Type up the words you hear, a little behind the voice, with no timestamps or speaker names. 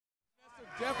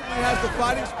Definitely has the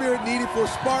fighting spirit needed for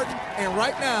Spartan, and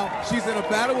right now, she's in a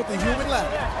battle with the human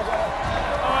ladder.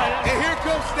 And here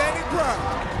comes Standing Proud.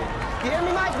 You hear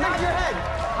me, Mike? Nod your head.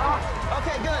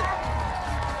 Okay, good.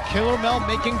 Killer Mel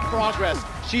making progress.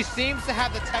 She seems to have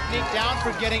the technique down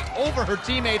for getting over her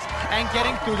teammates and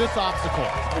getting through this obstacle.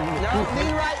 No,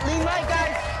 lean right,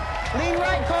 guys. Lean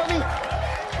right, Kobe.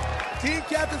 Team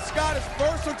Captain Scott is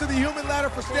first onto the human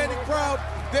ladder for Standing Proud.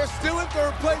 They're still in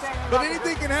third place, but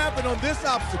anything can happen on this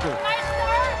obstacle.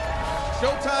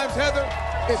 Showtime's Heather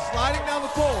is sliding down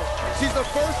the pole. She's the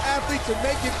first athlete to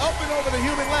make it up and over the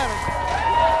human ladder.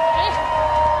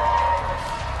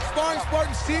 Sparring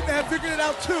Spartans seem to have figured it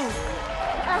out too.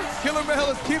 Killer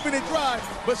Mel is keeping it dry,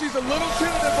 but she's a little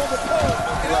tentative on the pole.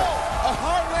 And a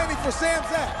hard landing for Sam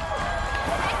Zach.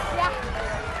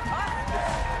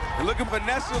 And look at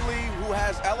Vanessa Lee, who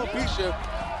has alopecia.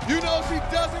 You know she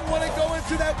doesn't want to go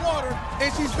into that water,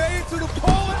 and she's made it to the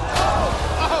pole.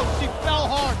 Oh, she fell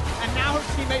hard, and now her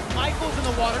teammate Michael's in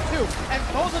the water too, and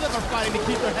both of them are fighting to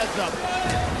keep their heads up.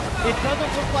 It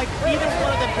doesn't look like either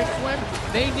one of them can swim.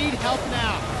 They need help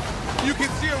now. You can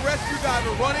see a rescue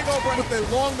diver running over with a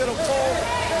long little pole.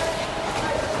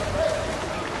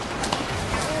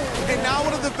 And now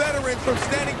one of the veterans from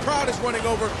Standing Proud is running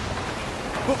over.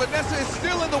 But Vanessa is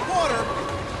still in the water.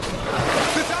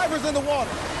 The diver's in the water.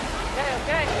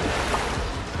 Okay.